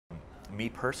me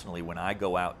personally, when I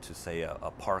go out to, say,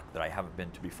 a park that I haven't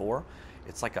been to before,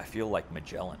 it's like I feel like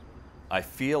Magellan. I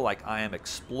feel like I am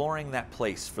exploring that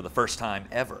place for the first time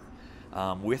ever.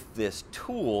 With this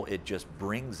tool, it just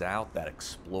brings out that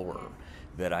explorer,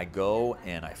 that I go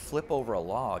and I flip over a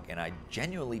log and I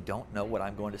genuinely don't know what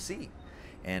I'm going to see.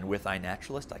 And with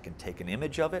iNaturalist, I can take an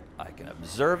image of it, I can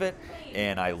observe it,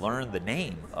 and I learn the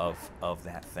name of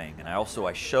that thing. And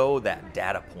I show that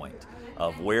data point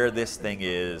of where this thing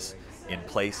is in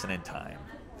place and in time.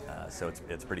 So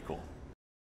it's pretty cool.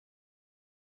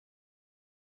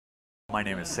 My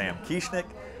name is Sam Kieschnick.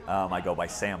 I go by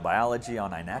Sambiology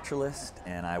on iNaturalist,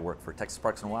 and I work for Texas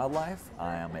Parks and Wildlife.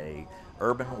 I am a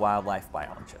urban wildlife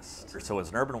biologist. So as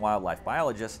an urban wildlife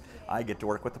biologist, I get to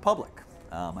work with the public.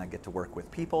 I get to work with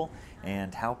people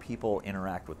and how people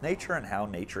interact with nature and how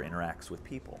nature interacts with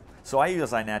people. So I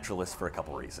use iNaturalist for a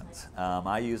couple reasons.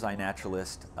 I use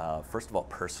iNaturalist, first of all,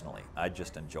 personally. I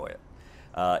just enjoy it.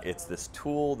 It's this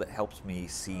tool that helps me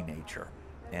see nature,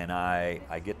 and I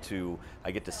get to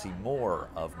see more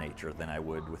of nature than I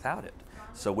would without it.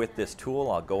 So with this tool,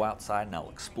 I'll go outside and I'll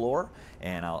explore,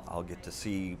 and I'll get to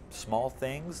see small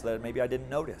things that maybe I didn't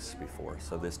notice before.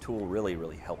 So this tool really,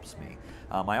 really helps me.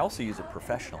 I also use it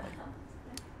professionally.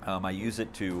 I use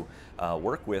it to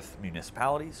work with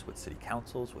municipalities, with city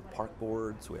councils, with park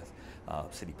boards, with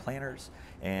city planners,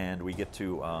 and we get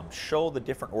to show the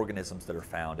different organisms that are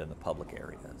found in the public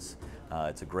areas.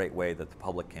 It's a great way that the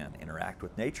public can interact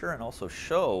with nature and also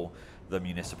show the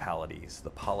municipalities,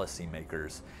 the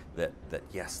policymakers, that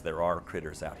yes, there are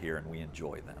critters out here and we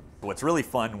enjoy them. What's really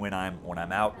fun when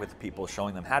I'm out with people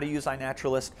showing them how to use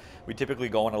iNaturalist, we typically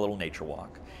go on a little nature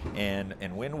walk. And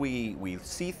when we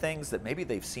see things that maybe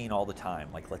they've seen all the time,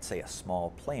 like let's say a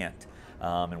small plant,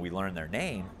 and we learn their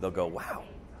name, they'll go, wow,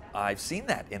 I've seen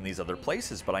that in these other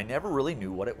places, but I never really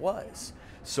knew what it was.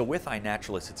 So with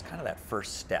iNaturalist, it's kind of that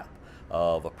first step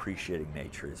of appreciating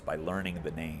nature, is by learning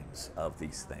the names of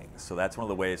these things. So that's one of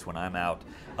the ways when I'm out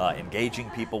engaging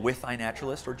people with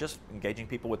iNaturalist, or just engaging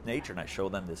people with nature, and I show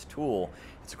them this tool,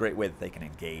 it's a great way that they can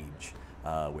engage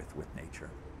with nature.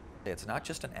 It's not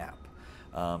just an app,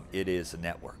 it is a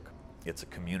network, it's a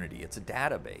community, it's a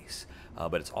database,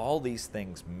 but it's all these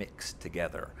things mixed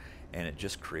together, and it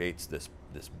just creates this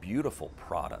beautiful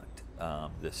product.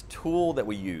 This tool that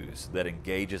we use that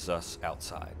engages us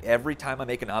outside. Every time I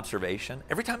make an observation,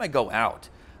 every time I go out,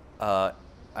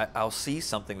 I'll see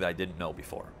something that I didn't know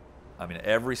before. I mean,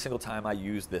 every single time I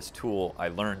use this tool, I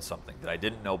learn something that I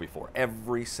didn't know before,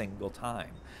 every single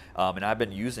time. And I've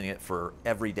been using it for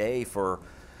every day for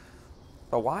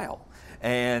a while.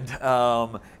 And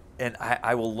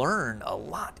I will learn a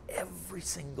lot every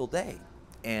single day.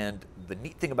 And the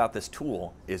neat thing about this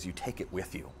tool is you take it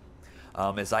with you.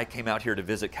 As I came out here to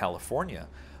visit California,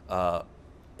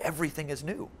 everything is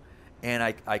new. And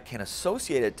I can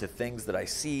associate it to things that I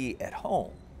see at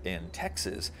home in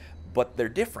Texas, but they're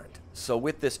different. So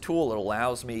with this tool, it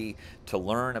allows me to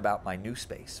learn about my new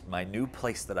space, my new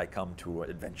place that I come to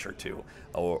adventure to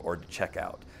or to check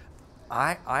out.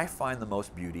 I find the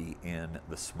most beauty in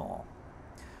the small.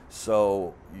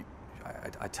 So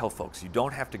I tell folks, you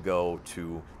don't have to go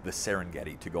to the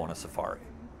Serengeti to go on a safari.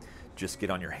 Just get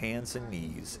on your hands and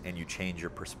knees and you change your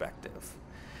perspective.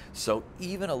 So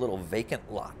even a little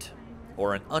vacant lot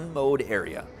or an unmowed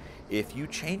area, if you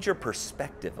change your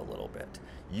perspective a little bit,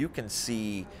 you can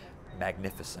see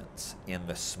magnificence in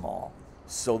the small.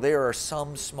 So there are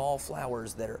some small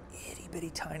flowers that are itty bitty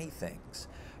tiny things,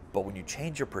 but when you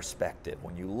change your perspective,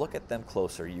 when you look at them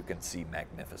closer, you can see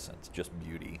magnificence, just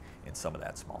beauty in some of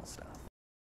that small stuff.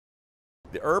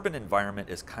 The urban environment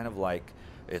is kind of like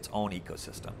its own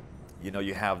ecosystem. You know,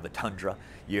 you have the tundra,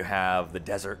 you have the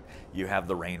desert, you have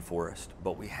the rainforest,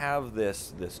 but we have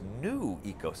this new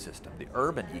ecosystem, the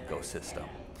urban ecosystem.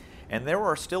 And there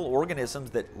are still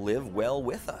organisms that live well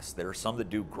with us. There are some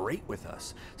that do great with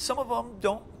us. Some of them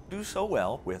don't do so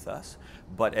well with us,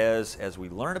 but as we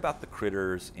learn about the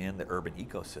critters in the urban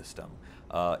ecosystem,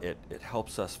 it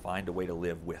helps us find a way to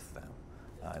live with them,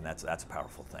 and that's a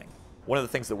powerful thing. One of the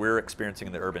things that we're experiencing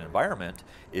in the urban environment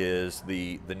is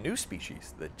the new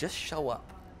species that just show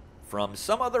up from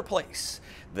some other place.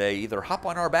 They either hop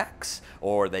on our backs,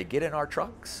 or they get in our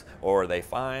trucks, or they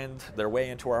find their way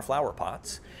into our flower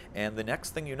pots, and the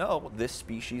next thing you know, this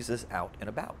species is out and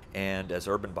about. And as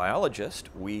urban biologists,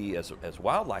 we as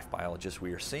wildlife biologists,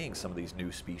 we are seeing some of these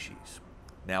new species.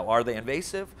 Now, are they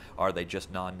invasive? Are they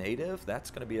just non-native? That's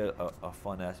going to be a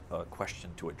fun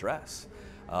question to address.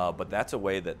 But that's a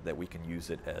way that we can use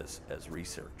it as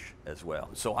research as well.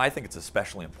 So I think it's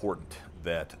especially important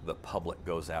that the public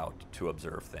goes out to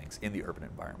observe things in the urban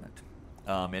environment.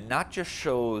 And not just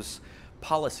shows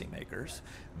policymakers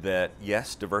that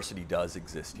yes, diversity does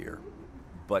exist here,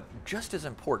 but just as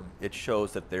important, it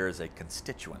shows that there is a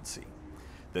constituency,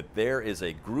 that there is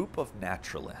a group of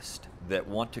naturalists that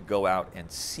want to go out and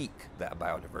seek that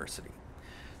biodiversity.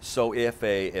 So if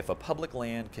a public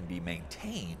land can be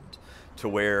maintained to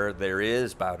where there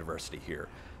is biodiversity here,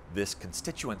 this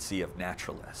constituency of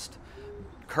naturalists,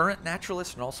 current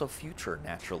naturalists and also future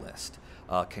naturalists,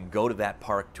 can go to that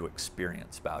park to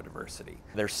experience biodiversity.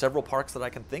 There's several parks that I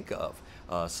can think of,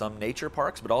 some nature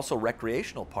parks, but also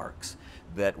recreational parks,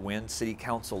 that when City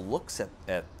Council looks at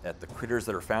the critters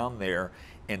that are found there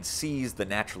and sees the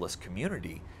naturalist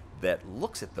community that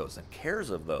looks at those and cares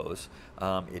of those,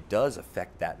 it does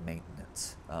affect that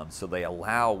maintenance. So they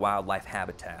allow wildlife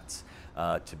habitats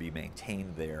to be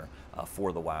maintained there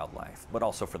for the wildlife, but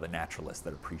also for the naturalists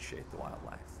that appreciate the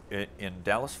wildlife. In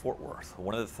Dallas-Fort Worth,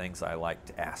 one of the things I like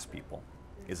to ask people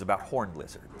is about horned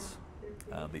lizards,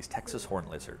 these Texas horned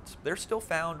lizards. They're still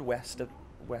found west of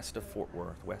Fort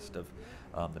Worth, west of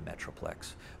the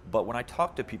Metroplex. But when I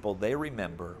talk to people, they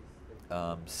remember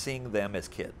seeing them as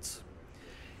kids.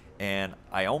 And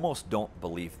I almost don't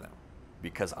believe them,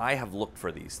 because I have looked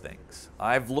for these things.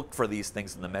 I've looked for these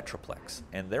things in the Metroplex,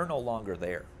 and they're no longer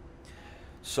there.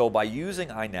 So by using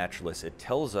iNaturalist, it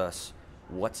tells us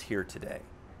what's here today.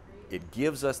 It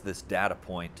gives us this data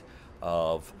point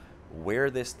of where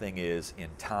this thing is in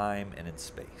time and in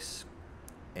space.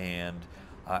 And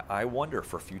I wonder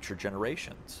for future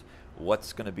generations,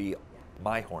 what's going to be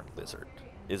my horned lizard?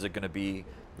 Is it going to be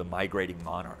the migrating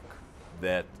monarch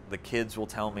that the kids will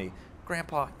tell me,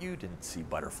 Grandpa, you didn't see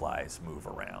butterflies move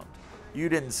around. You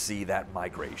didn't see that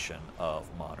migration of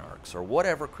monarchs, or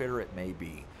whatever critter it may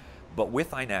be. But with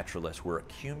iNaturalist, we're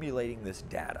accumulating this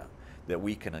data that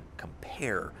we can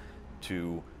compare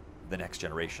to the next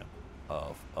generation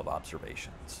of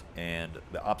observations. And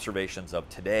the observations of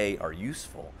today are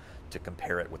useful to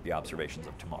compare it with the observations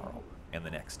of tomorrow and the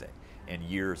next day and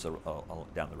years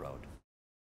down the road.